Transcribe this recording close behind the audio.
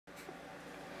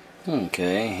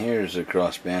Okay, here's a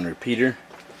crossband repeater.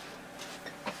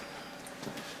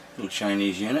 Little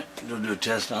Chinese unit. We'll do a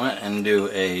test on it and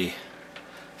do a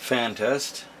fan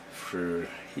test for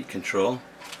heat control.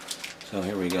 So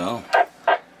here we go.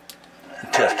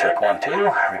 Test check 1 2.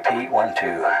 Repeat 1 2.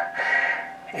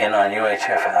 In on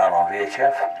UHF and out on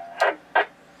VHF.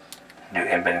 Do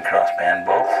in-bin crossband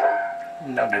both.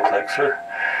 No duplexer.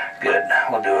 Good.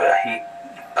 We'll do a heat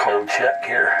cold check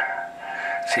here.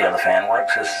 See how the fan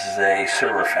works. This is a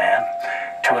server fan,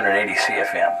 280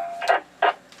 CFM.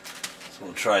 So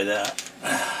we'll try that.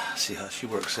 See how she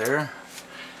works there.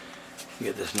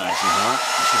 Get this nice and hot.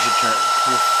 She should turn it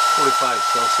to 45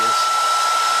 Celsius.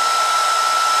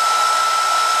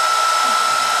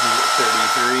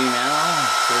 33 now,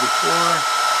 34,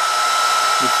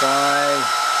 55.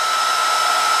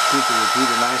 Keep the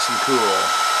repeater nice and cool.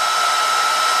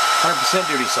 100%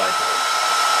 duty cycle.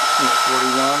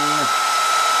 41,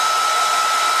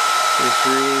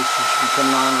 33. She should be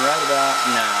coming on right about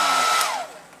now.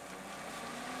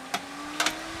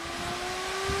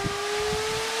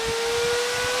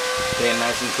 Staying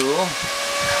nice and cool.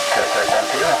 Test that down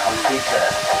here on the heat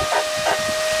test.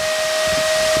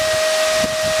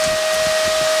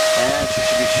 And she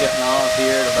should be shutting off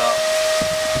here at about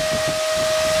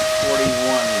 41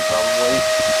 probably.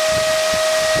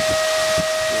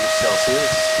 Degrees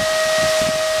Celsius.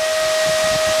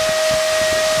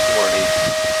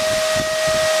 40.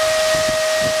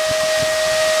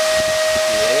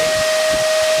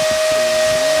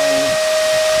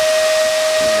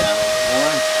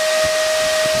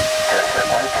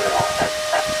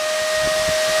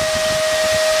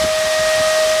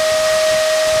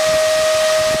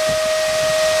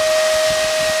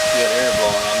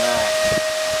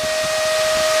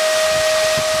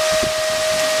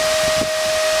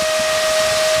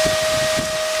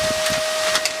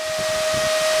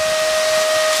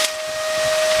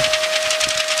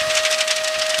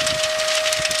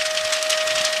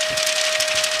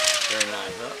 39.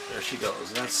 Oh, there she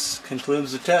goes. That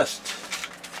concludes the test.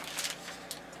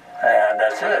 And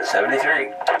that's it,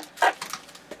 73.